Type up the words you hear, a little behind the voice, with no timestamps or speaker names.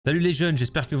Salut les jeunes,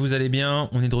 j'espère que vous allez bien.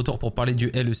 On est de retour pour parler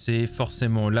du LEC.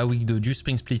 Forcément, la week 2 du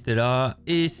Spring Split est là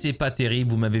et c'est pas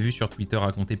terrible. Vous m'avez vu sur Twitter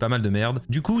raconter pas mal de merde.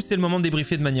 Du coup, c'est le moment de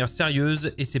débriefer de manière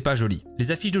sérieuse et c'est pas joli. Les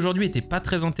affiches d'aujourd'hui étaient pas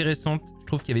très intéressantes. Je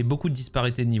trouve qu'il y avait beaucoup de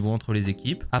disparités de niveau entre les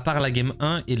équipes. À part la game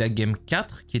 1 et la game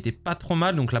 4 qui étaient pas trop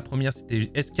mal. Donc la première c'était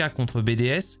SK contre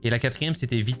BDS et la quatrième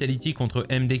c'était Vitality contre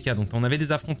MDK. Donc on avait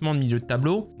des affrontements de milieu de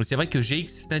tableau. Donc c'est vrai que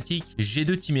GX Fnatic,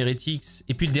 G2 Team Heretics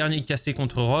et puis le dernier cassé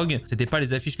contre Rogue, c'était pas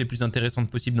les affiches les plus intéressantes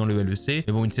possibles dans le LEC.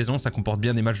 Mais bon, une saison, ça comporte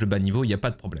bien des matchs de bas niveau, il n'y a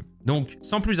pas de problème. Donc,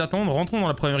 sans plus attendre, rentrons dans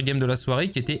la première game de la soirée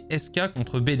qui était SK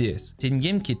contre BDS. C'est une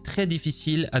game qui est très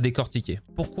difficile à décortiquer.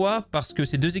 Pourquoi? Parce que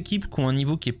ces deux équipes qui ont un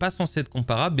niveau qui est pas censé être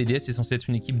comparable. BDS est censé être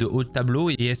une équipe de haut de tableau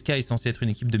et SK est censé être une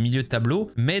équipe de milieu de tableau.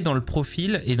 Mais dans le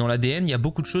profil et dans l'ADN, il y a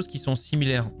beaucoup de choses qui sont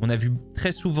similaires. On a vu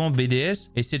très souvent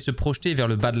BDS essayer de se projeter vers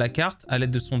le bas de la carte à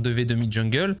l'aide de son 2v2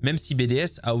 mid-jungle, même si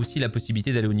BDS a aussi la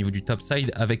possibilité d'aller au niveau du top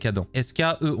side avec Adam. SK,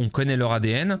 eux, on connaît leur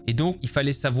ADN et donc il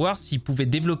fallait savoir s'ils pouvaient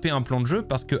développer un plan de jeu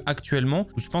parce que actuellement,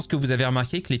 je pense que vous avez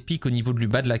remarqué que les pics au niveau du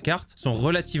bas de la carte sont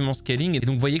relativement scaling et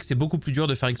donc vous voyez que c'est beaucoup plus dur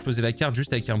de faire exploser la carte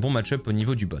juste avec un bon match-up au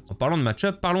niveau du bot. En parlant de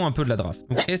match-up, parlons un peu de la draft.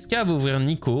 Donc SK va ouvrir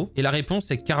Nico et la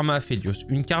réponse est Karma Aphelios.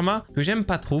 Une Karma que j'aime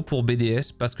pas trop pour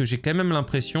BDS parce que j'ai quand même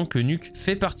l'impression que Nuke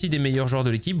fait partie des meilleurs joueurs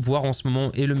de l'équipe, voire en ce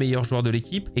moment est le meilleur joueur de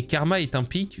l'équipe et Karma est un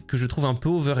pick que je trouve un peu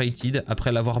overrated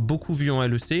après l'avoir beaucoup vu en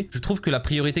LEC. Je trouve que la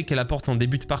priorité qu'elle apporte en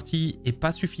début de partie est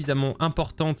pas suffisamment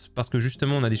importante parce que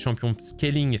justement on a des champions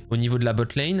scaling au niveau de la bot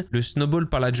lane. Le snowball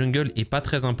par la jungle est pas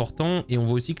très important et on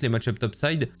voit aussi que les match-up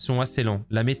topside sont assez lents.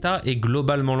 La méta est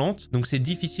globalement lente donc c'est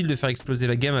difficile de faire exploser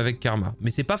la game avec Karma.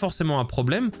 Mais c'est pas forcément un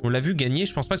problème. On l'a vu gagner.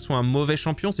 Je pense pas que ce soit un mauvais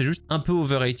champion. C'est juste un peu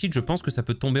overrated. Je pense que ça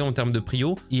peut tomber en termes de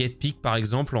prio et être pick par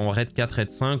exemple en Red 4, Red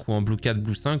 5 ou en Blue 4,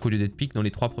 Blue 5 au lieu d'être pick dans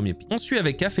les 3 premiers picks. On suit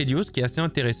avec Aphelios qui est assez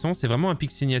intéressant. C'est vraiment un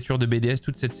pick signature de BDS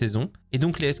toute cette saison. Et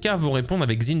donc les SK vont répondre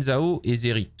avec Zinzao et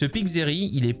Zeri. Ce pick Zeri,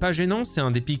 il est pas gênant, c'est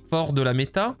un des picks forts de la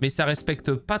méta, mais ça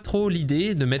respecte pas trop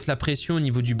l'idée de mettre la pression au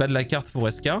niveau du bas de la carte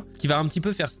pour SK, ce qui va un petit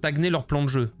peu faire stagner leur plan de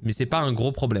jeu, mais c'est pas un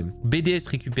gros problème. BDS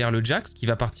récupère le Jax, qui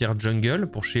va partir jungle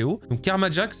pour Sheo. Donc Karma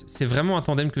Jax, c'est vraiment un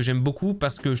tandem que j'aime beaucoup,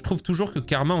 parce que je trouve toujours que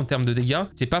Karma, en termes de dégâts,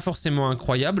 c'est pas forcément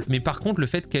incroyable, mais par contre, le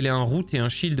fait qu'elle ait un root et un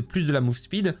shield plus de la move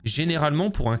speed,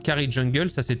 généralement, pour un carry jungle,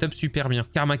 ça setup super bien.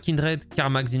 Karma Kindred,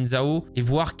 Karma Xinzao, et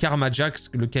voire Karma Jax,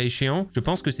 le cas échéant, je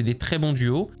pense que c'est des très bons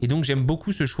duos. Et donc j'aime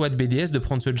beaucoup ce choix de BDS de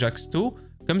prendre ce Jax tôt,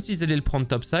 comme s'ils allaient le prendre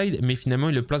topside, mais finalement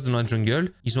ils le placent dans la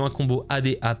jungle. Ils ont un combo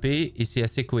AD-AP et c'est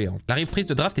assez cohérent. La reprise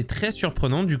de draft est très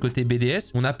surprenante du côté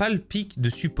BDS. On n'a pas le pic de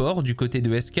support du côté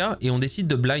de SK et on décide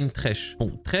de blind Thresh.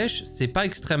 Bon, Thresh, c'est pas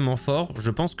extrêmement fort.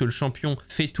 Je pense que le champion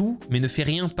fait tout, mais ne fait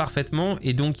rien parfaitement.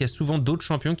 Et donc il y a souvent d'autres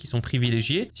champions qui sont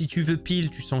privilégiés. Si tu veux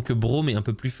pile, tu sens que Braum est un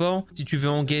peu plus fort. Si tu veux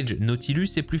engage, Nautilus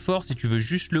est plus fort. Si tu veux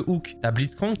juste le hook, t'as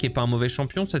Blitzcrank qui est pas un mauvais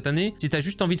champion cette année. Si t'as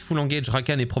juste envie de full engage,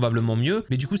 Rakan est probablement mieux.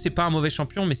 Mais du coup, c'est pas un mauvais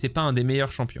champion, mais c'est pas un des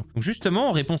meilleurs champions. Donc justement,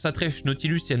 en réponse à Thresh,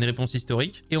 Nautilus, c'est une réponse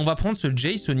historique. Et on va prendre ce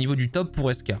Jace au niveau du top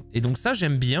pour SK. Et donc ça,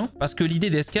 j'aime bien, parce que l'idée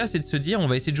d'SK, c'est de se dire, on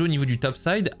va essayer de jouer au niveau du top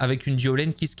side avec une duo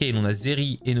lane qui scale. On a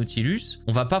Zeri et Nautilus.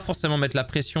 On va pas forcément mettre la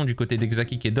pression du côté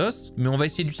d'Exakik et DOS, mais on va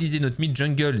essayer d'utiliser notre mid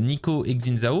jungle Nico et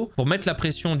Xinzao pour mettre la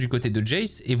pression du côté de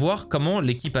Jace et voir comment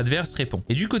l'équipe adverse répond.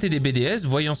 Et du côté des BDS,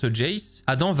 voyant ce Jace,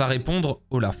 Adam va répondre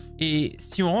Olaf. Et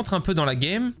si on rentre un peu dans la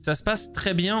game, ça se passe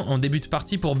très bien en début de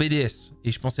partie pour BDS. Et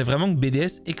je pensais vraiment que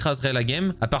BDS écraserait la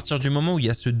game à partir du moment où il y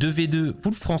a ce 2v2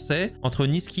 full français entre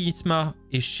Niski Isma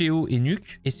et Sheo et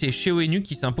Nuke. Et c'est Sheo et Nuke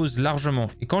qui s'imposent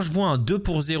largement. Et quand je vois un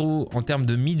 2-0 en termes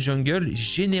de mid-jungle,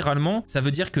 généralement, ça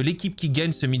veut dire que l'équipe qui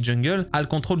gagne ce mid-jungle a le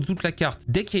contrôle de toute la carte.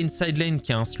 Dès qu'il y a une side lane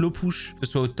qui a un slow push, que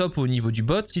ce soit au top ou au niveau du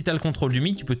bot, si tu as le contrôle du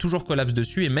mid, tu peux toujours collapse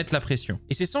dessus et mettre la pression.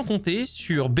 Et c'est sans compter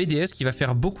sur BDS qui va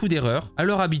faire beaucoup d'erreurs. À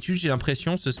leur habitude, j'ai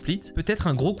l'impression, ce split, peut-être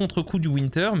un gros contre-coup du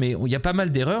Winter, mais il y a pas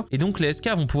mal d'erreurs. Et donc les SK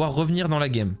vont pouvoir revenir dans la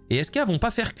game. Et SK vont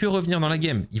pas faire que revenir dans la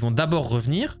game. Ils vont d'abord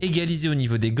revenir, égaliser au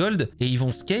niveau des gold, et ils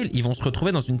vont scale, ils vont se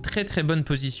retrouver dans une très bonne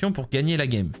position pour gagner la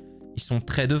game. Ils sont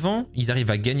très devant, ils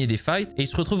arrivent à gagner des fights et ils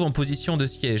se retrouvent en position de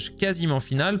siège quasiment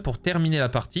finale pour terminer la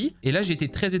partie. Et là, j'ai été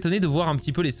très étonné de voir un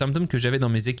petit peu les symptômes que j'avais dans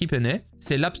mes équipes NA.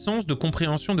 C'est l'absence de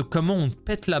compréhension de comment on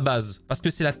pète la base. Parce que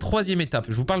c'est la troisième étape.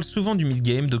 Je vous parle souvent du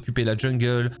mid-game, d'occuper la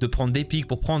jungle, de prendre des pics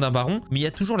pour prendre un baron. Mais il y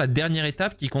a toujours la dernière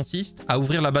étape qui consiste à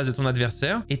ouvrir la base de ton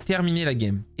adversaire et terminer la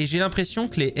game. Et j'ai l'impression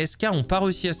que les SK n'ont pas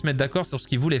réussi à se mettre d'accord sur ce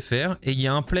qu'ils voulaient faire. Et il y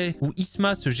a un play où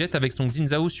Isma se jette avec son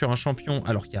Xinzao sur un champion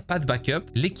alors qu'il n'y a pas de backup.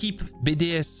 L'équipe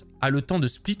BDS a le temps de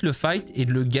split le fight et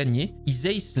de le gagner. Ils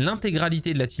ace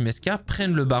l'intégralité de la team SK,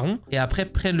 prennent le baron et après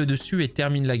prennent le dessus et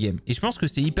terminent la game. Et je pense que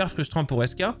c'est hyper frustrant pour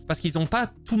SK parce qu'ils n'ont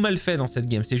pas tout mal fait dans cette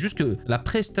game. C'est juste que la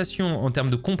prestation en termes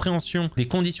de compréhension des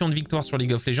conditions de victoire sur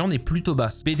League of Legends est plutôt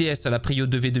basse. BDS a la prio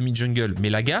 2v2 mid-jungle mais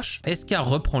la gâche. SK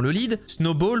reprend le lead.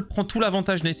 Snowball prend tout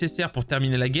l'avantage nécessaire pour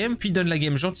terminer la game, puis donne la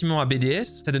game gentiment à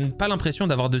BDS. Ça donne pas l'impression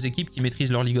d'avoir deux équipes qui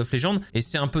maîtrisent leur League of Legends et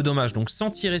c'est un peu dommage. Donc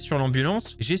sans tirer sur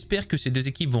l'ambulance, j'espère que ces deux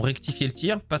équipes vont rectifier le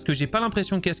tir parce que j'ai pas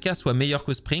l'impression qu'SK soit meilleur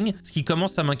qu'au Spring. Ce qui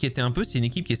commence à m'inquiéter un peu, c'est une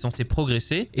équipe qui est censée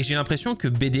progresser et j'ai l'impression que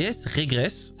BDS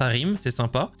régresse. Ça rime, c'est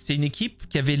sympa. C'est une équipe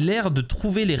qui avait l'air de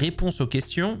trouver les réponses aux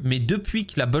questions, mais depuis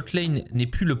que la bot lane n'est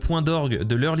plus le point d'orgue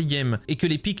de l'early game et que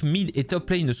les pics mid et top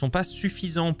lane ne sont pas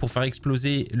suffisants pour faire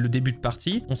exploser le début de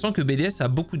partie, on sent que BDS a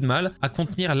beaucoup de mal à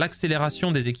contenir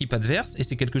l'accélération des équipes adverses et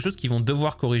c'est quelque chose qu'ils vont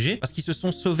devoir corriger parce qu'ils se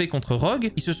sont sauvés contre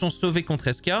Rogue, ils se sont sauvés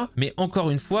contre SK, mais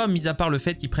encore une fois, mis à part le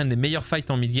fait qu'ils prennent des meilleurs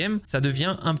fights en mid-game, ça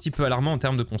devient un petit peu alarmant en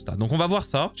termes de constat. Donc on va voir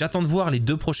ça. J'attends de voir les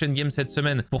 2 prochaines games cette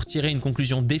semaine pour tirer une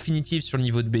conclusion définitive sur le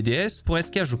niveau de BDS. Pour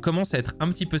SK, je commence à être un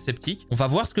petit peu sceptique. On va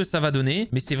voir ce que ça va donner,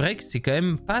 mais c'est vrai que c'est quand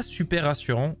même pas super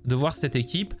rassurant de voir cette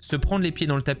équipe se prendre les pieds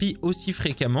dans le tapis aussi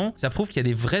fréquemment. Ça prouve qu'il y a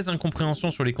des vraies incompréhensions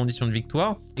sur les conditions de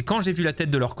victoire. Et quand j'ai vu la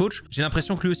tête de leur coach, j'ai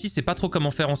l'impression que lui aussi sait pas trop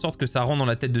comment faire en sorte que ça rentre dans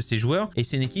la tête de ses joueurs. Et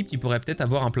c'est une équipe qui pourrait peut-être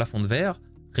avoir un plafond de verre.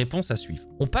 Réponse à suivre.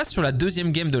 On passe sur la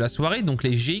deuxième game de la soirée, donc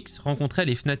les GX rencontraient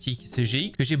les Fnatic. C'est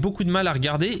GX que j'ai beaucoup de mal à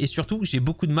regarder et surtout j'ai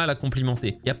beaucoup de mal à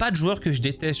complimenter. Il n'y a pas de joueurs que je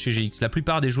déteste chez GX. La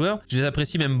plupart des joueurs, je les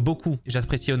apprécie même beaucoup.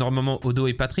 J'apprécie énormément Odo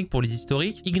et Patrick pour les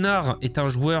historiques. Ignar est un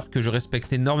joueur que je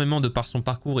respecte énormément de par son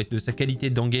parcours et de sa qualité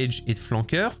d'engage et de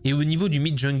flanqueur. Et au niveau du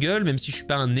mid-jungle, même si je suis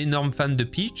pas un énorme fan de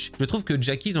Peach, je trouve que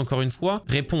Jackies, encore une fois,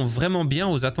 répond vraiment bien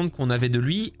aux attentes qu'on avait de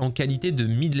lui en qualité de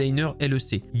mid-laner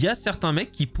LEC. Il y a certains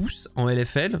mecs qui poussent en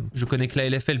LFL. Je connais que la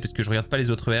LFL puisque je regarde pas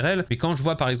les autres RL, mais quand je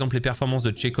vois par exemple les performances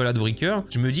de Checolade ou Ricker,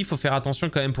 je me dis il faut faire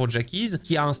attention quand même pour Jackies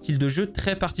qui a un style de jeu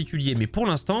très particulier, mais pour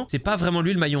l'instant c'est pas vraiment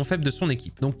lui le maillon faible de son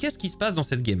équipe. Donc qu'est-ce qui se passe dans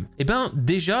cette game? Eh ben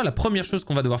déjà la première chose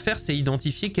qu'on va devoir faire c'est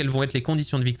identifier quelles vont être les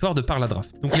conditions de victoire de par la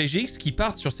draft. Donc les GX qui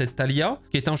partent sur cette Talia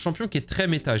qui est un champion qui est très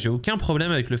méta, j'ai aucun problème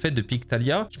avec le fait de pick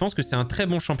Talia, je pense que c'est un très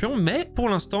bon champion, mais pour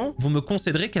l'instant vous me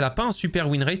concéderez qu'elle a pas un super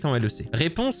win rate en LEC.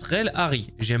 Réponse Rel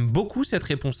Harry, j'aime beaucoup cette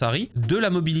réponse Harry, de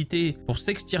la mobilité pour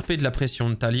s'extirper de la pression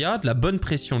de Talia, de la bonne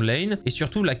pression de lane et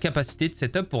surtout la capacité de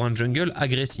setup pour un jungle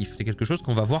agressif. C'est quelque chose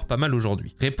qu'on va voir pas mal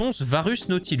aujourd'hui. Réponse Varus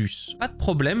Nautilus. Pas de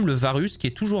problème, le Varus qui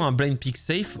est toujours un blind pick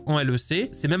safe en LEC.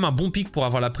 C'est même un bon pick pour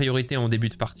avoir la priorité en début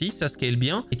de partie, ça scale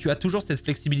bien et tu as toujours cette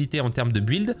flexibilité en termes de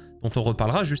build dont on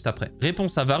reparlera juste après.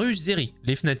 Réponse à Varus, Zeri.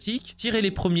 Les Fnatic, tirez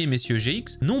les premiers messieurs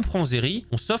GX, nous on prend Zeri,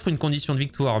 on s'offre une condition de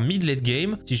victoire mid-late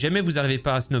game. Si jamais vous n'arrivez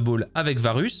pas à snowball avec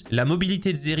Varus, la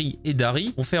mobilité de Zeri et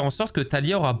d'Ari vont faire en sorte que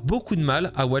Talia aura beaucoup de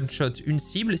mal à one-shot une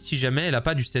cible si jamais elle n'a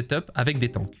pas du setup avec des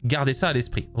tanks. Gardez ça à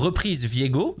l'esprit. Reprise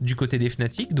Viego du côté des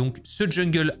Fnatic, donc ce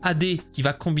jungle AD qui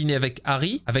va combiner avec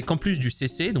Ari, avec en plus du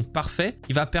CC, donc parfait,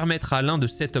 qui va permettre à l'un de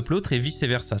setup l'autre et vice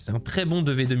versa. C'est un très bon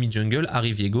 2v2 mid-jungle,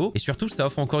 Ari Viego, et surtout ça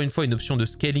offre encore une fois une option de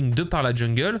scaling de par la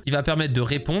jungle qui va permettre de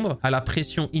répondre à la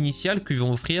pression initiale que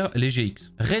vont offrir les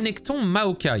GX. Renekton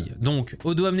Maokai, donc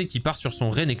Odo Amné qui part sur son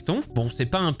Renekton. Bon, c'est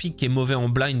pas un pick qui est mauvais en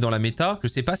blind dans la méta, je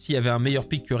sais pas s'il y avait un meilleur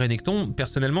pick que Renekton,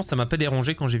 personnellement ça m'a pas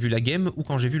dérangé quand j'ai vu la game ou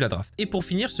quand j'ai vu la draft. Et pour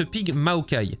finir ce pick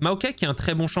Maokai. Maokai qui est un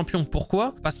très bon champion,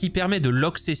 pourquoi? Parce qu'il permet de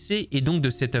lock CC et donc de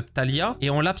setup Talia, et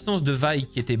en l'absence de Vi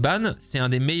qui était ban, c'est un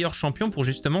des meilleurs champions pour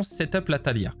justement setup la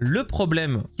Talia. Le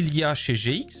problème qu'il y a chez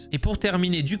GX, et pour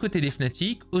terminer du côté des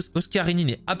Fnatic, Oscarini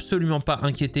n'est absolument pas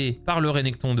inquiété par le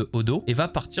Renekton de Odo et va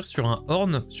partir sur un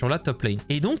Horn sur la top lane.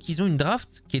 Et donc ils ont une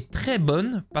draft qui est très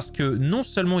bonne parce que non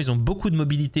seulement ils ont beaucoup de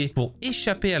mobilité pour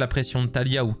échapper à la pression de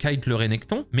Talia ou kite le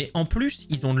Renekton, mais en plus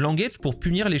ils ont de l'engage pour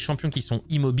punir les champions qui sont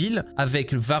immobiles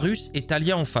avec Varus et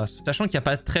Talia en face. Sachant qu'il n'y a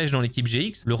pas de trèche dans l'équipe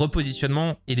GX, le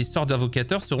repositionnement et les sorts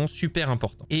d'invocateurs seront super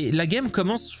importants. Et la game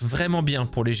commence vraiment bien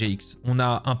pour les GX. On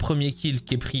a un premier kill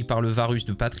qui est pris par le Varus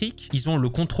de Patrick, ils ont le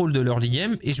contrôle de leur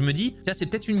game et je me dis, ça c'est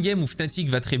peut-être une game où Fnatic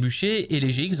va trébucher et les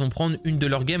GX vont prendre une de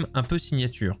leurs games un peu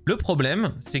signature. Le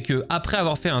problème, c'est que après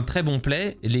avoir fait un très bon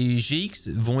play, les GX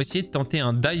vont essayer de tenter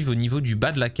un dive au niveau du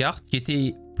bas de la carte qui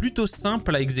était plutôt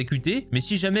simple à exécuter, mais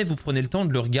si jamais vous prenez le temps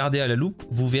de le regarder à la loupe,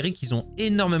 vous verrez qu'ils ont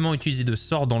énormément utilisé de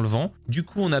sorts dans le vent. Du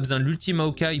coup, on a besoin de l'ultime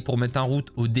Maokai pour mettre un route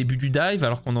au début du dive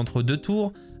alors qu'on est entre deux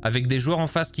tours, avec des joueurs en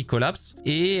face qui collapsent.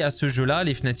 Et à ce jeu-là,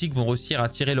 les Fnatic vont réussir à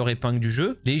tirer leur épingle du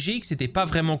jeu. Les GX n'étaient pas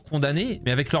vraiment condamnés,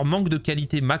 mais avec leur manque de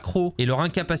qualité macro et leur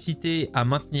incapacité à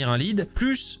maintenir un lead,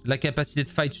 plus la capacité de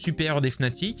fight supérieure des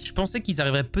Fnatic, je pensais qu'ils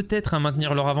arriveraient peut-être à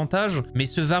maintenir leur avantage, mais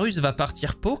ce Varus va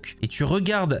partir poke, et tu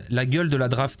regardes la gueule de la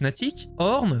draft Fnatic,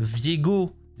 Horn,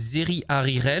 Viego, Zeri,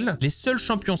 Harry, Rel. Les seuls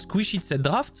champions squishy de cette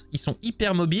draft, ils sont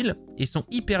hyper mobiles et sont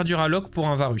hyper durs à lock pour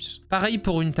un Varus. Pareil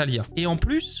pour une Talia. Et en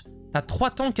plus, t'as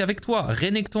 3 tanks avec toi.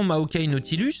 Renekton, Maokai,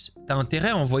 Nautilus, t'as intérêt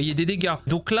à envoyer des dégâts.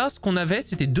 Donc là, ce qu'on avait,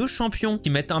 c'était 2 champions qui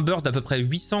mettent un burst d'à peu près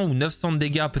 800 ou 900 de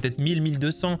dégâts, peut-être 1000,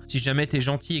 1200, si jamais t'es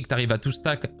gentil et que t'arrives à tout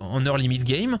stack en early mid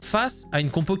game, face à une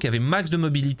compo qui avait max de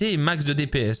mobilité et max de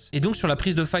DPS. Et donc sur la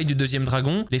prise de fight du deuxième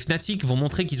dragon, les Fnatic vont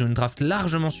montrer qu'ils ont une draft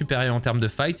largement supérieure en termes de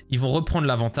fight. Ils vont reprendre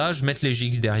l'avantage, mettre les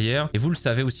GX derrière. Et vous le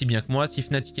savez aussi bien que moi, si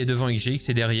Fnatic est devant et que GX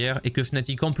est derrière, et que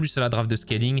Fnatic en plus a la draft de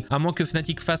scaling, à moins que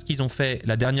Fnatic fasse ce qu'ils ont fait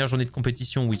la dernière journée de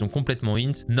compétition où ils ont complètement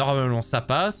int, normalement ça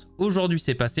passe. Aujourd'hui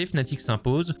c'est passé, Fnatic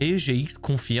s'impose et GX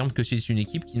confirme que c'est une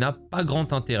équipe qui n'a pas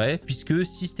grand intérêt puisque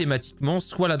systématiquement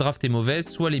soit la draft est mauvaise,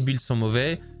 soit les builds sont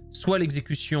mauvais, soit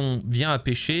l'exécution vient à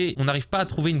pêcher. On n'arrive pas à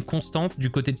trouver une constante du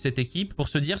côté de cette équipe pour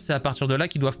se dire c'est à partir de là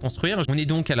qu'ils doivent construire. On est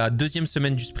donc à la 2e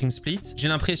semaine du Spring Split. J'ai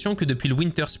l'impression que depuis le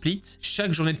Winter Split,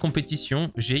 chaque journée de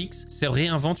compétition, GX se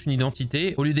réinvente une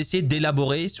identité au lieu d'essayer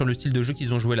d'élaborer sur le style de jeu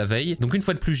qu'ils ont joué la veille. Donc une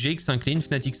fois de plus, GX s'incline,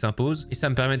 Fnatic s'impose et ça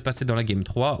me permet de passer dans la Game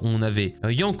 3 où on avait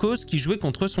Yankos qui jouait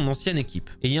contre son ancienne équipe.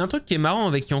 Et il y a un truc qui est marrant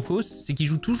avec Yankos, c'est qu'il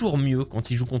joue toujours mieux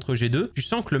quand il joue contre G2. Tu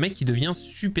sens que le mec il devient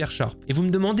super sharp. Et vous me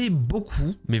demandez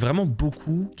beaucoup, mais vraiment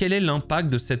beaucoup, quel est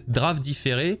l'impact de cette draft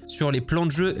différée sur les plans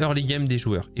de jeu early game des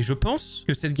joueurs. Et je pense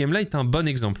que cette game-là est un bon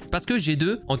exemple. Parce que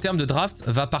G2, en termes de draft,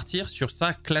 va partir sur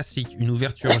sa classique. Une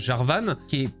ouverture Jarvan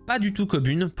qui est pas du tout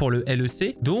commune pour le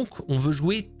LEC. Donc, on veut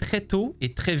jouer très tôt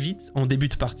et très vite en début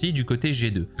de partie du côté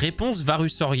G2. Réponse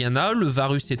Varus Orianna. Le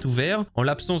Varus est ouvert. En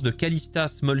l'absence de Kalista,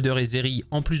 Smolder et Zeri,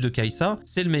 en plus de Kai'Sa,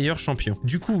 c'est le meilleur champion.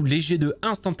 Du coup, les G2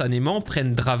 instantanément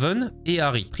prennent Draven et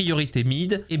Harry. Priorité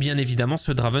mid et bien évidemment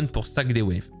ce Draven pour stack des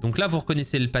waves. Donc là, vous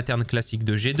reconnaissez le pattern classique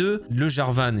de G2. Le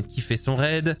Jarvan qui fait son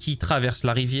raid, qui traverse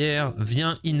la rivière,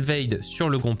 vient invade sur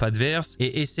le groupe adverse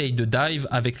et essaye de dive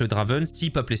avec le Draven. Si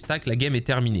pop les stacks, la game est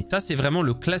terminée. Ça, c'est vraiment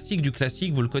le classique du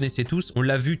classique. Vous le connaissez tous. On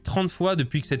l'a vu 30 fois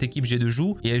depuis que cette équipe G2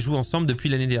 joue et elle joue ensemble depuis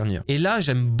l'année dernière. Et là,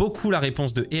 j'aime beaucoup la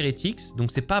réponse de Heretics.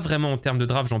 Donc, c'est pas vraiment en termes de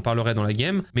draft, j'en parlerai dans la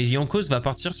game, mais Yankos va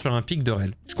partir sur un pic de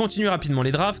rel. Je continue rapidement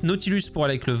les drafts. Nautilus pour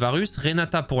aller avec le Varus,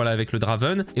 Renata pour aller avec le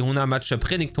Draven et on a un match-up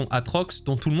Renekton Atrox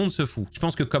dont tout le monde se fout. Je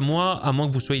pense que comme moi, à moins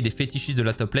que vous soyez des fétichistes de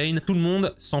la top lane, tout le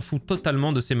monde s'en fout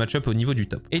totalement de ces match-ups au niveau du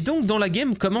top. Et donc dans la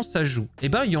game, comment ça joue? Et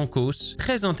ben Yankos,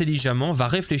 très intelligemment, va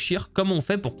réfléchir comment on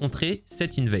fait pour contrer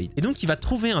cette invade. Et donc il va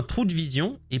trouver un trou de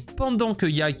vision et pendant que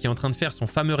Yike est en train de faire son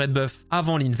fameux red buff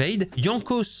avant l'invade,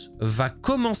 Yankos va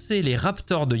commencer les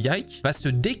raptors de Yike, va se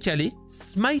décaler,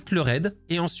 smite le raid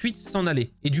et ensuite s'en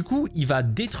aller. Et du coup, il va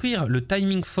détruire le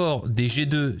timing fort des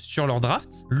G2 sur leur draft,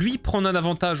 lui prendre un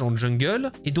avantage en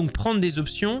jungle et donc prendre des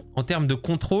options en termes de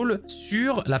contrôle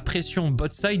sur la pression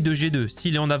bot side de G2.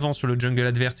 S'il est en avant sur le jungle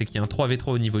adverse et qu'il y a un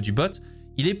 3v3 au niveau du bot,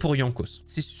 il est pour Yankos.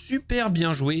 C'est super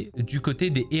bien joué du côté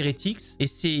des Heretics et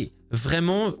c'est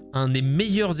vraiment un des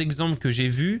meilleurs exemples que j'ai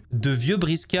vu de vieux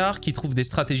briscards qui trouvent des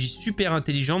stratégies super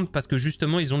intelligentes parce que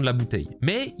justement ils ont de la bouteille.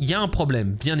 Mais il y a un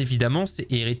problème, bien évidemment, c'est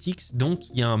Heretics, donc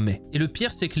il y a un mais. Et le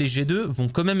pire, c'est que les G2 vont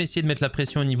quand même essayer de mettre la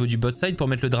pression au niveau du bot side pour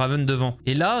mettre le Draven devant.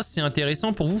 Et là, c'est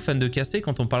intéressant pour vous, fans de KC,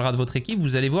 quand on parlera de votre équipe,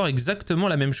 vous allez voir exactement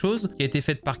la même chose qui a été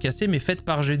faite par KC, mais faite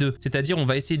par G2. C'est-à-dire, on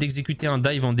va essayer d'exécuter un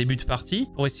dive en début de partie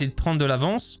pour essayer de prendre de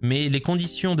l'avance, mais les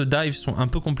conditions de dive sont un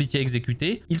peu compliquées à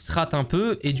exécuter. Il se rate un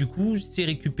peu et du coup, c'est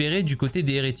récupéré du côté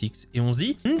des Heretics. Et on se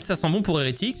dit, ça sent bon pour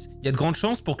Heretics, il y a de grandes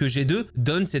chances pour que G2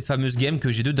 donne cette fameuse game que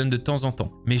G2 donne de temps en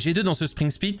temps. Mais G2 dans ce Spring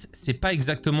Split, c'est pas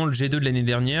exactement le G2 de l'année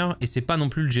dernière et c'est pas non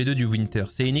plus le G2 du Winter.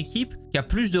 C'est une équipe qui a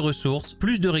plus de ressources,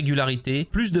 plus de régularité,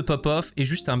 plus de pop-off et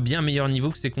juste un bien meilleur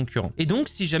niveau que ses concurrents. Et donc,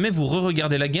 si jamais vous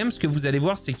re-regardez la game, ce que vous allez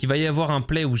voir, c'est qu'il va y avoir un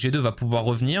play où G2 va pouvoir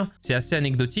revenir. C'est assez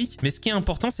anecdotique. Mais ce qui est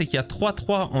important, c'est qu'il y a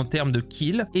 3-3 en termes de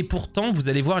kills. Et pourtant, vous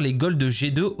allez voir les golds de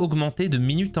G2 augmenter de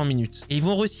minute en minute. Et ils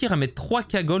vont réussir à mettre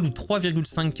 3k gold ou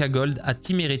 3,5k gold à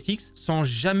Team Heretics sans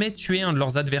jamais tuer un de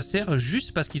leurs adversaires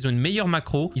juste parce qu'ils ont une meilleure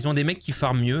macro, ils ont des mecs qui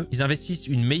farment mieux, ils investissent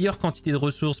une meilleure quantité de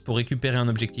ressources pour récupérer un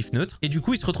objectif neutre et du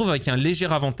coup ils se retrouvent avec un léger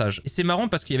avantage. Et c'est marrant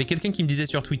parce qu'il y avait quelqu'un qui me disait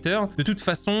sur Twitter, de toute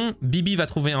façon Bibi va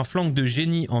trouver un flank de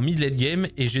génie en mid-late game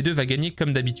et G2 va gagner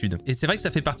comme d'habitude. Et c'est vrai que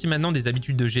ça fait partie maintenant des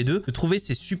habitudes de G2 de trouver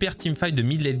ces super teamfights de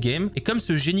mid-late game et comme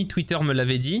ce génie Twitter me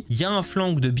l'avait dit, il y a un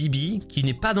flank de Bibi qui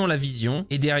n'est pas dans la vision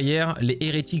et derrière derrière, les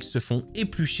Heretics se font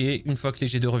éplucher. Une fois que les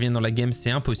G2 reviennent dans la game, c'est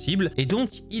impossible. Et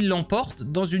donc, ils l'emportent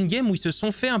dans une game où ils se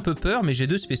sont fait un peu peur, mais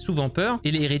G2 se fait souvent peur.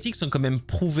 Et les Heretics ont quand même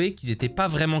prouvé qu'ils n'étaient pas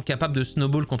vraiment capables de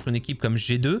snowball contre une équipe comme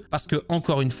G2, parce que,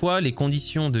 encore une fois, les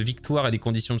conditions de victoire et les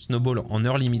conditions de snowball en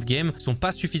early mid-game sont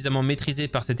pas suffisamment maîtrisées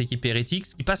par cette équipe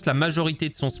Heretics, qui passe la majorité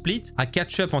de son split à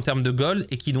catch-up en termes de goal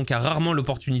et qui donc a rarement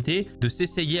l'opportunité de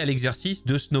s'essayer à l'exercice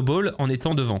de snowball en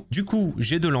étant devant. Du coup,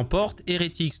 G2 l'emporte,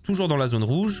 Heretics toujours dans la zone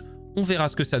rouge. On verra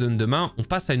ce que ça donne demain. On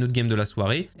passe à une autre game de la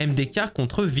soirée. MDK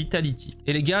contre Vitality.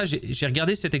 Et les gars, j'ai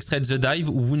regardé cet extrait de The Dive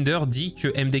où Wunder dit que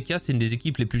MDK, c'est une des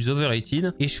équipes les plus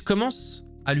overrated. Et je commence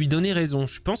à lui donner raison.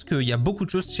 Je pense qu'il y a beaucoup de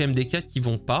choses chez MDK qui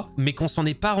vont pas, mais qu'on s'en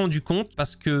est pas rendu compte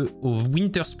parce que au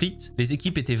Winter Split, les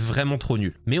équipes étaient vraiment trop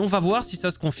nulles. Mais on va voir si ça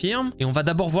se confirme et on va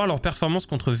d'abord voir leur performance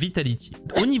contre Vitality.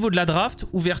 Au niveau de la draft,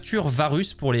 ouverture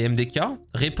Varus pour les MDK.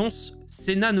 Réponse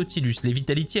Senna Nautilus. Les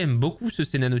Vitality aiment beaucoup ce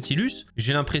Senna Nautilus.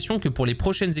 J'ai l'impression que pour les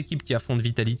prochaines équipes qui affrontent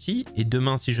Vitality, et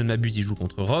demain si je ne m'abuse ils jouent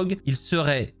contre Rogue, il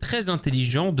serait très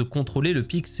intelligent de contrôler le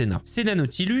pick Senna. Senna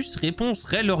Nautilus, réponse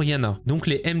Rel Oriana. Donc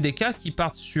les MDK qui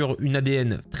partent sur une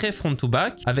ADN très front to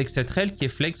back, avec cette Rel qui est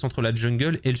flex entre la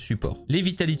jungle et le support. Les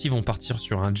Vitality vont partir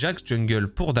sur un Jax jungle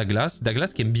pour Douglas.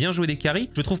 Douglas qui aime bien jouer des carries.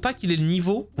 Je trouve pas qu'il ait le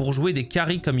niveau pour jouer des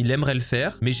carries comme il aimerait le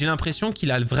faire, mais j'ai l'impression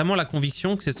qu'il a vraiment la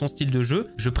conviction que c'est son style de jeu.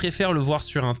 Je préfère le voir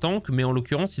sur un tank, mais en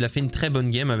l'occurrence il a fait une très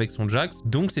bonne game avec son Jax,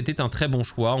 donc c'était un très bon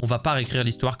choix. On va pas réécrire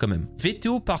l'histoire quand même.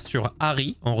 VTO part sur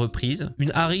Ahri en reprise,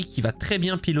 une Ahri qui va très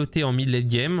bien piloter en mid-late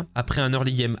game après un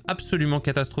early game absolument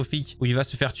catastrophique où il va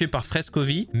se faire tuer par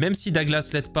Frescovi. Même si Douglas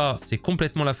l'aide pas, c'est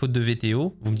complètement la faute de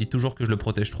VTO. Vous me dites toujours que je le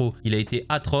protège trop, il a été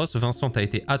atroce. Vincent a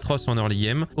été atroce en early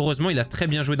game. Heureusement il a très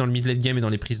bien joué dans le mid-late game et dans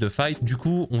les prises de fight, du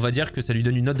coup on va dire que ça lui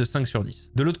donne une note de 5 sur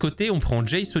 10. De l'autre côté on prend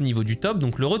Jace au niveau du top,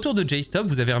 donc le retour de Jace top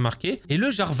vous avez remarqué, et le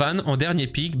Jarvan en dernier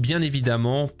pick, bien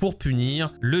évidemment, pour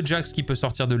punir le Jax qui peut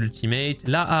sortir de l'ultimate,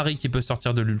 la Ahri qui peut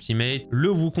sortir de l'ultimate, le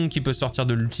Wukong qui peut sortir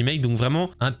de l'ultimate. Donc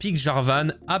vraiment un pick Jarvan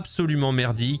absolument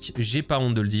merdique, j'ai pas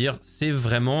honte de le dire, c'est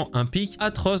vraiment un pick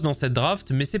atroce dans cette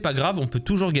draft, mais c'est pas grave, on peut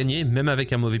toujours gagner, même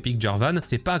avec un mauvais pick Jarvan,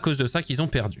 c'est pas à cause de ça qu'ils ont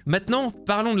perdu. Maintenant,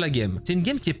 parlons de la game. C'est une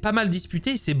game qui est pas mal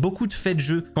disputée, c'est beaucoup de faits de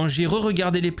jeu. Quand j'ai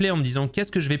re-regardé les plays en me disant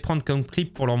qu'est-ce que je vais prendre comme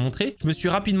clip pour leur montrer, je me suis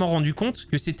rapidement rendu compte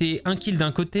que c'était un kill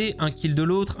d'un côté, un kill de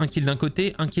l'autre, un kill d'un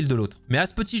côté, un kill de l'autre. Mais à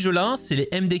ce petit jeu-là, c'est les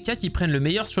MDK qui prennent le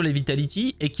meilleur sur les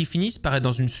Vitality et qui finissent par être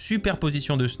dans une super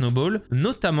position de snowball,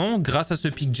 notamment grâce à ce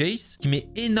pick Jace qui met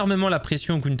énormément la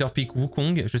pression au counter pick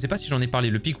Wukong. Je sais pas si j'en ai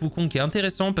parlé, le pick Wukong qui est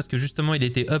intéressant parce que justement il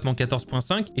était up en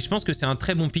 14.5 et je pense que c'est un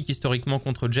très bon pick historiquement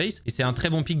contre Jace et c'est un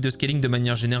très bon pick de scaling de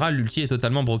manière générale, l'ulti est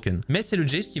totalement broken. Mais c'est le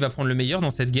Jace qui va prendre le meilleur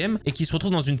dans cette game et qui se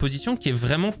retrouve dans une position qui est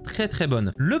vraiment très très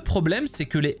bonne. Le problème c'est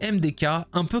que les MDK,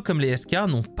 un peu comme les SK,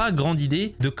 n'ont pas grande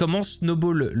idée de comment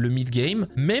snowball le mid-game,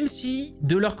 même si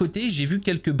de leur côté j'ai vu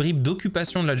quelques bribes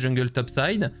d'occupation de la jungle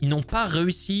topside, ils n'ont pas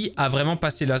réussi à vraiment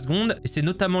passer la seconde et c'est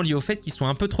notamment lié au fait qu'ils sont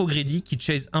un peu trop greedy, qu'ils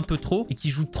chase un peu trop et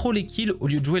qu'ils jouent trop les kills au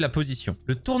lieu de jouer la position.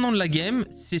 Le tournant de la game,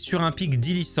 c'est sur un pick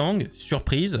d'Ilisang,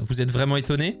 surprise, vous êtes vraiment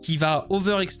étonné, qui va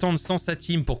overextend sans sa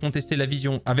team pour contester la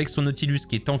vision avec son Nautilus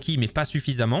qui est tanky mais pas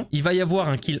suffisamment. Il va y avoir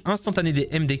un kill instantané des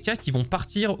MDK qui vont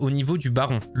partir au niveau du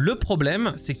baron. Le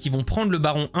problème, c'est qu'ils vont prendre le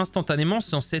baron instantanément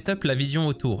sans setup la vision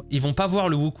autour. Ils vont pas voir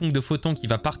le Wukong de Photon qui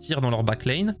va partir dans leur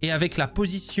backlane et avec la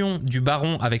position du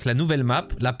baron avec la nouvelle map,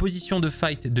 la position de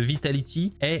fight de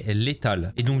Vitality est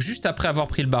létale. Et donc juste après avoir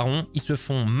pris le baron, ils se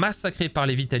font massacrer par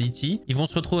les Vitality. Ils vont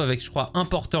se retrouver avec je crois un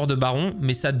porteur de baron,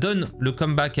 mais ça donne le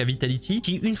comeback à Vitality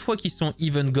qui une fois qu'ils sont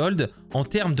even gold, en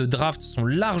termes de draft sont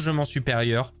largement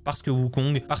supérieurs parce que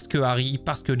Wukong, parce que Ahri,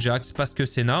 parce que Jax, parce que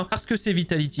Senna, parce que c'est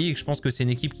Vitality et que je pense que c'est une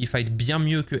équipe qui fight bien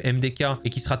mieux que MDK et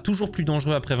qui sera toujours plus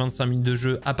dangereux après 25 minutes de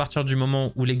jeu à partir du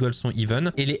moment où les goals sont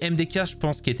even. Et les MDK, je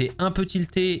pense, qui étaient un peu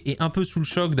tiltés et un peu sous le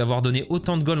choc d'avoir donné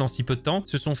autant de goals en si peu de temps,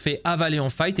 se sont fait avaler en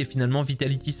fight et finalement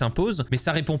Vitality s'impose. Mais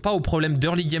ça répond pas au problème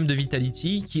d'early game de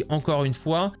Vitality qui, encore une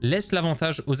fois, laisse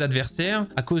l'avantage aux adversaires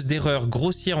à cause d'erreurs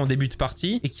grossières en début de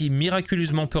partie et qui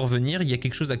miraculeusement peut revenir. Il y a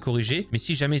quelque chose à corriger, mais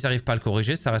si jamais ils n'arrivent pas à le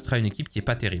corriger, ça restera une équipe qui est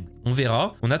pas terrible. On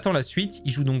verra. On attend la suite.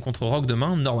 Ils jouent donc contre Rogue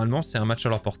demain. Normalement, c'est un match à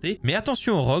leur portée. Mais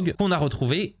attention au Rogue qu'on a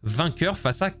retrouvé vainqueur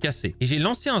face à Cassé. Et j'ai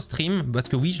lancé un stream, parce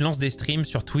que oui, je lance des streams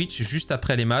sur Twitch juste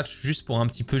après les matchs, juste pour un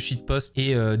petit peu shitpost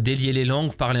et délier les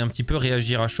langues, parler un petit peu,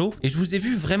 réagir à chaud. Et je vous ai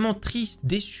vu vraiment triste,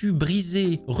 déçu,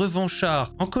 brisé,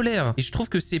 revanchard, en colère. Et je trouve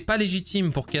que c'est pas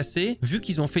légitime pour Cassé, vu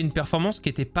qu'ils ont fait une performance qui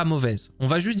était pas mauvaise. On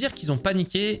va juste dire qu'ils ont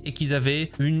paniqué et qu'ils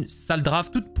avaient une sale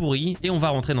draft toute pourrie, et on va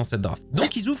rentrer dans cette draft.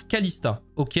 Donc ils ouvrent Kalista.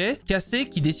 ok. Cassé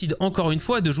qui décide encore une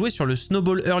fois de jouer sur le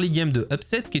snowball early game de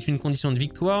upset, qui est une condition de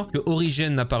victoire que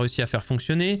Origin n'a pas réussi à faire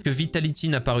fonctionner, que Vitality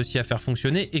n'a pas réussi à faire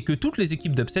fonctionner et que toutes les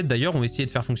équipes d'upset d'ailleurs ont essayé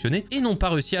de faire fonctionner et n'ont pas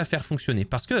réussi à faire fonctionner.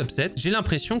 Parce que upset, j'ai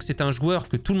l'impression que c'est un joueur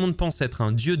que tout le monde pense être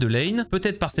un dieu de lane,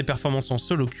 peut-être par ses performances en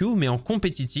solo queue, mais en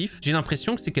compétitif, j'ai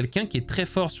l'impression que c'est quelqu'un qui est très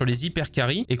fort sur les hyper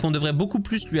carry et qu'on devrait beaucoup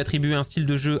plus lui attribuer un style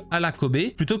de jeu à la Kobe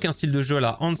plutôt qu'un style de jeu à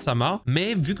la Hansama.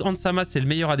 Mais vu que Hansama c'est le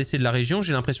meilleur ADC de la région,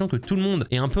 j'ai l'impression que tout le monde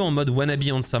est un peu en mode wannabe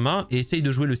Hansama et essaye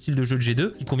de jouer le style de jeu de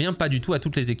G2 qui convient pas du tout à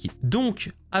toutes les équipes.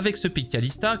 Donc, avec ce pick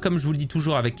Kalista, comme je vous le dis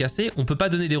toujours avec Cassé, on peut pas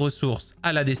donner des ressources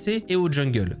à l'ADC et au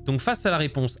jungle. Donc face à la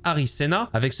réponse Harry Senna,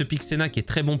 avec ce pick Senna qui est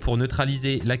très bon pour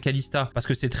neutraliser la Kalista parce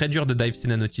que c'est très dur de dive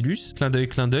Senna Nautilus.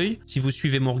 Clin d'œil. Si vous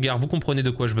suivez mon regard, vous comprenez de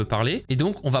quoi je veux parler. Et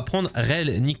donc, on va prendre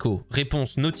Rel Nico.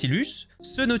 Réponse Nautilus.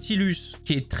 Ce Nautilus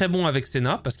qui est très bon avec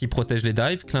Senna parce qu'il protège les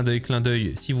dives. Clin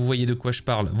d'œil. Si vous voyez de quoi je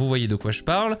parle, vous voyez de quoi je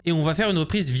parle. Et on va faire une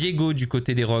reprise Viego du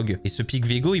côté des rogues. Et ce pick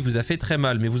Viego, il vous a fait très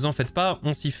mal. Mais vous en faites pas,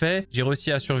 on s'y fait. J'ai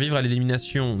réussi à survivre à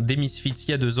l'élimination des Misfits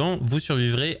il y a 2 ans. Vous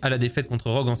survivrez à la défaite contre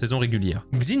Rogue en saison régulière.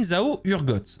 Xin Zhao,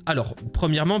 Urgot. Alors,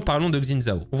 premièrement, parlons de Xin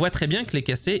Zhao. On voit très bien que les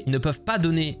cassés, ils ne peuvent pas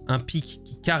donner un pick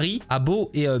qui carry à Bo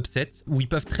et à Upset, où ils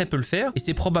peuvent très peu le faire. Et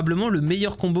c'est probablement le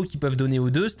meilleur combo qu'ils peuvent donner aux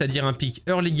deux, c'est-à-dire un pick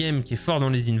early game qui est fort dans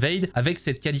les invades avec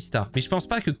cette Kalista. Mais je pense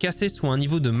pas que Cassé soit un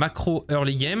niveau de macro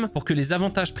early game pour que les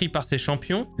avantages pris par ces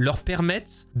champions leur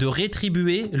permettent de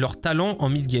rétribuer leur talent en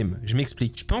mid game. Je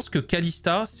m'explique. Je pense que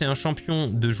Kalista, c'est un champion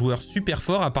de joueur super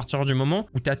fort à partir du moment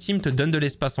où ta team te donne de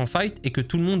l'espace en fight et que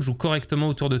tout le monde joue correctement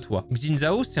autour de toi. Xin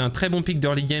Zhao, c'est un très bon pick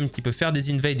d'early game qui peut faire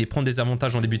des invades et prendre des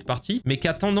avantages en début de partie, mais qui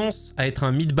a tendance à être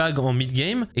un mid-bag en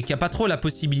mid-game et qui a pas trop la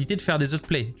possibilité de faire des autres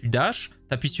plays. Tu dash,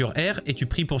 t'appuies sur R et tu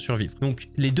pries pour survivre. Donc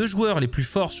les deux joueurs les plus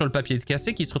forts sur le papier de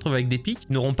Cassé qui se retrouvent avec des pics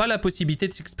n'auront pas la possibilité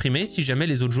de s'exprimer si jamais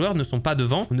les autres joueurs ne sont pas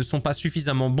devant ou ne sont pas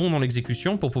suffisamment bons dans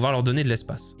l'exécution pour pouvoir leur donner de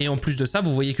l'espace. Et en plus de ça,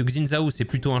 vous voyez que Xin Zhao c'est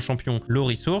plutôt un champion low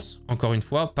resource, encore une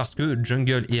fois, parce que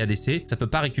jungle et ADC, ça peut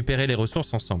pas récupérer les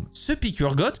ressources ensemble. Ce pick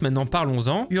Urgot, maintenant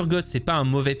parlons-en. Urgot c'est pas un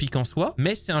mauvais pick en soi,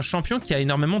 mais c'est un champion qui a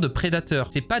énormément de prédateurs.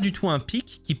 C'est pas du tout un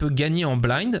pick qui peut gagner en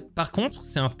blind. Par contre,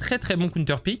 c'est un très très bon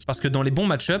counter pick parce que dans les bons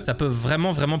match-ups, ça peut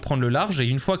vraiment prendre le large et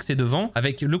une fois que c'est devant,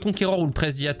 avec le Conqueror ou le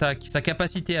press d'attaque, sa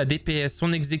capacité à DPS,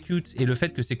 son execute et le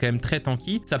fait que c'est quand même très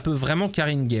tanky, ça peut vraiment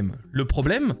carry une game. Le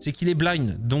problème, c'est qu'il est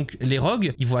blind. Donc les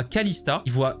rogues, ils voient Kalista,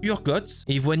 ils voient Urgot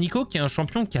et ils voient Nico qui est un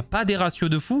champion qui a pas des ratios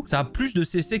de fou. Ça a plus de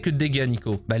CC que de dégâts,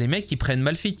 Nico. Bah les mecs, ils prennent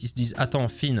Malfit, ils se disent attends,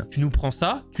 Finn, tu nous prends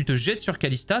ça, tu te jettes sur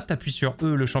Kalista, t'appuies sur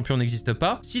E, le champion n'existe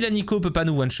pas. Si la Nico peut pas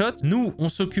nous one-shot, nous, on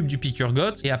s'occupe du pick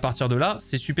Urgot et à partir de là,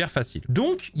 c'est super facile.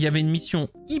 Donc, il y avait une mission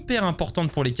hyper importante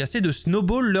pour les Cassés de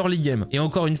snowball l'early game. Et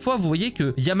encore une fois, vous voyez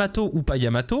que Yamato ou pas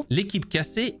Yamato, l'équipe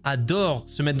Cassé adore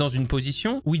se mettre dans une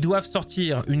position où ils doivent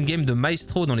sortir une game de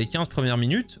maestro dans les 15 premières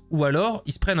minutes ou alors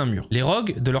ils se prennent un mur. Les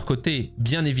rogues, de leur côté,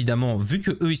 bien évidemment, vu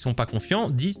que eux ils sont pas confiants,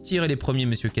 disent tirer les premiers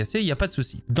messieurs Cassé, il n'y a pas de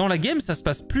souci. Dans la game, ça se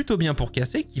passe plutôt bien pour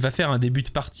Cassé qui va faire un début de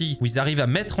partie où ils arrivent à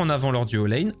mettre en avant leur duo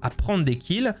lane, à prendre des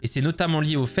kills et c'est notamment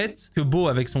lié au fait que Bo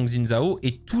avec son Xin Zhao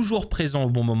est toujours présent au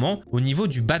bon moment au niveau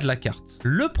du bas de la carte.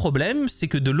 Le problème, c'est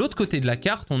que de l'autre côté de la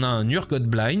carte, on a un Urgot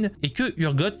blind et que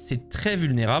Urgot c'est très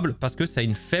vulnérable parce que ça a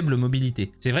une faible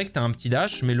mobilité. C'est vrai que tu as un petit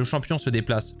dash, mais le champion se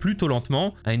déplace plutôt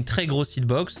lentement, a une très grosse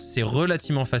hitbox, c'est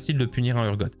relativement facile de punir un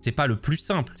Urgot. C'est pas le plus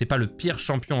simple, c'est pas le pire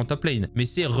champion en top lane, mais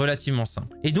c'est relativement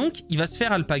simple. Et donc, il va se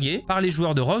faire alpaguer par les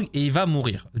joueurs de Rogue et il va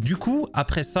mourir. Du coup,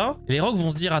 après ça, les Rogues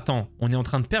vont se dire attends, on est en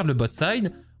train de perdre le bot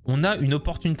side, on a une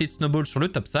opportunité de snowball sur le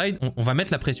top side, on va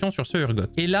mettre la pression sur ce Urgot.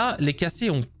 Et là, les Cassés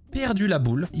ont perdu la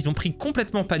boule, ils ont pris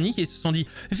complètement panique et se sont dit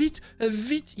vite,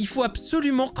 il faut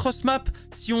absolument cross map,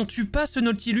 si on tue pas ce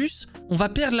Nautilus, on va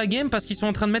perdre la game parce qu'ils sont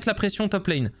en train de mettre la pression top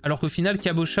lane. Alors qu'au final,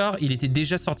 Cabochard, il était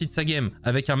déjà sorti de sa game.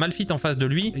 Avec un Malfit en face de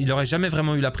lui, il aurait jamais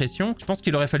vraiment eu la pression. Je pense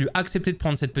qu'il aurait fallu accepter de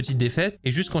prendre cette petite défaite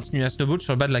et juste continuer à snowball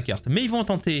sur le bas de la carte. Mais ils vont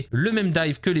tenter le même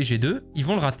dive que les G2, ils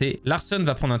vont le rater. Larson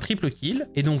va prendre un triple kill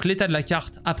et donc l'état de la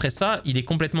carte après ça, il est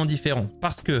complètement différent.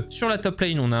 Parce que sur la top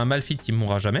lane, on a un Malfit qui ne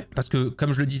mourra jamais. Parce que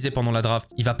comme je le disais pendant la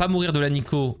draft, il va pas mourir de la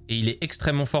Nico et il est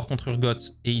extrêmement fort contre Urgot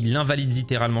et il invalide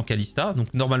littéralement Kalista.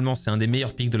 Donc normalement, c'est un des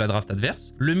meilleurs picks de la draft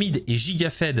adverse. Le mid est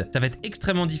giga fed, ça va être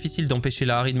extrêmement difficile d'empêcher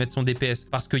la Harry de mettre son DPS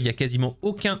parce qu'il y a quasiment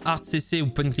aucun hard CC ou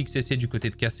point click CC du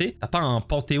côté de Cassé. T'as pas un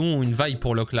Panthéon ou une vaille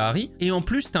pour lock la Harry. Et en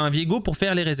plus, t'as un Viego pour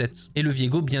faire les resets. Et le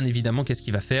Viego, bien évidemment, qu'est-ce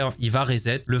qu'il va faire? Il va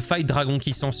reset. Le fight dragon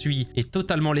qui s'ensuit est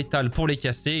totalement létal pour les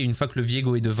Cassés. Et une fois que le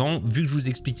Viego est devant, vu que je vous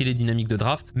expliquais les dynamiques de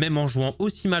draft, même en jouant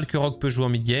aussi mal que Rogue peut jouer en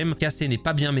mid-game, Cassé n'est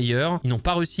pas bien meilleur. Ils n'ont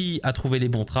pas réussi à trouver les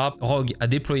bons traps. Rogue a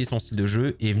déployé son style de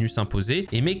jeu et est venu s'imposer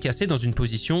et met Cassé dans une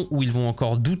position où il ils vont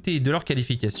encore douter de leur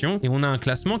qualification et on a un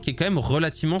classement qui est quand même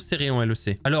relativement serré en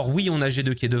LEC. Alors oui, on a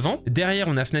G2 qui est devant. Derrière,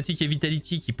 on a Fnatic et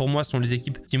Vitality qui pour moi sont les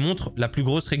équipes qui montrent la plus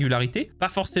grosse régularité. Pas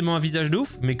forcément un visage de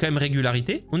ouf, mais quand même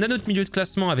régularité. On a notre milieu de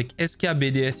classement avec SK,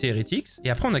 BDS et Heretics. Et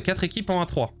après, on a 4 équipes en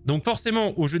 1-3. Donc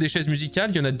forcément, au jeu des chaises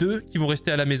musicales, il y en a 2 qui vont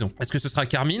rester à la maison. Est-ce que ce sera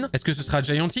Carmine? Est-ce que ce sera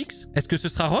Giantix? Est-ce que ce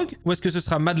sera Rogue? Ou est-ce que ce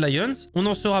sera Mad Lions? On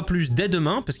en saura plus dès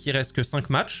demain parce qu'il reste que 5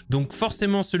 matchs. Donc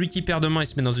forcément, celui qui perd demain, il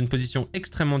se met dans une position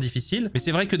extrêmement difficile. Mais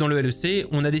c'est vrai que dans le LEC,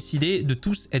 on a décidé de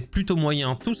tous être plutôt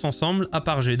moyens, tous ensemble, à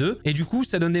part G2. Et du coup,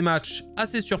 ça donne des matchs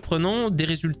assez surprenants, des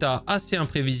résultats assez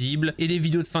imprévisibles et des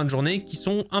vidéos de fin de journée qui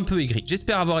sont un peu aigris.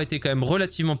 J'espère avoir été quand même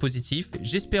relativement positif.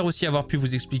 J'espère aussi avoir pu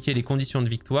vous expliquer les conditions de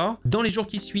victoire. Dans les jours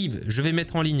qui suivent, je vais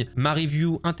mettre en ligne ma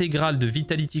review intégrale de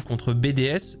Vitality contre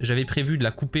BDS. J'avais prévu de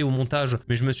la couper au montage,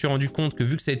 mais je me suis rendu compte que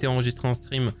vu que ça a été enregistré en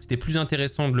stream, c'était plus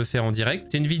intéressant de le faire en direct.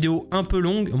 C'est une vidéo un peu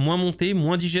longue, moins montée,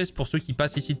 moins digeste pour ceux qui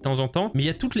passent ici de temps en temps, mais il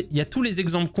y a tous les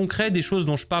exemples concrets des choses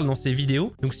dont je parle dans ces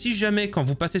vidéos. Donc si jamais, quand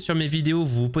vous passez sur mes vidéos,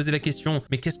 vous vous posez la question,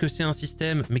 mais qu'est-ce que c'est un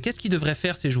système? Mais qu'est-ce qu'ils devraient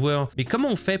faire ces joueurs? Mais comment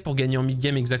on fait pour gagner en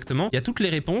mid-game exactement? Il y a toutes les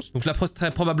réponses. Donc la poste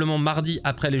serait probablement mardi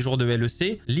après les jours de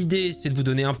LEC. L'idée, c'est de vous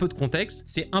donner un peu de contexte.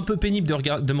 C'est un peu pénible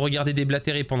de me regarder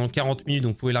déblatérer pendant 40 minutes,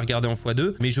 donc vous pouvez la regarder en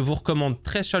x2, mais je vous recommande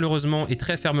très chaleureusement et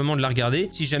très fermement de la regarder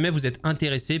si jamais vous êtes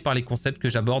intéressé par les concepts que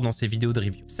j'aborde dans ces vidéos de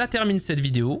review. Ça termine cette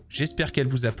vidéo. J'espère qu'elle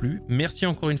vous a plu. Merci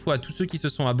encore une fois à tous ceux qui se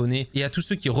sont abonnés et à tous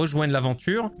ceux qui rejoignent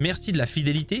l'aventure. Merci de la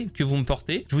fidélité que vous me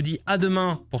portez. Je vous dis à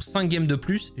demain pour 5 games de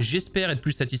plus. J'espère être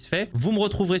plus satisfait. Vous me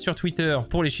retrouverez sur Twitter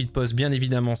pour les shitposts, bien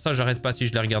évidemment. Ça, j'arrête pas si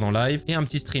je les regarde en live. Et un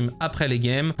petit stream après les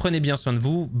games. Prenez bien soin de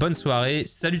vous. Bonne soirée.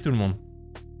 Salut tout le monde.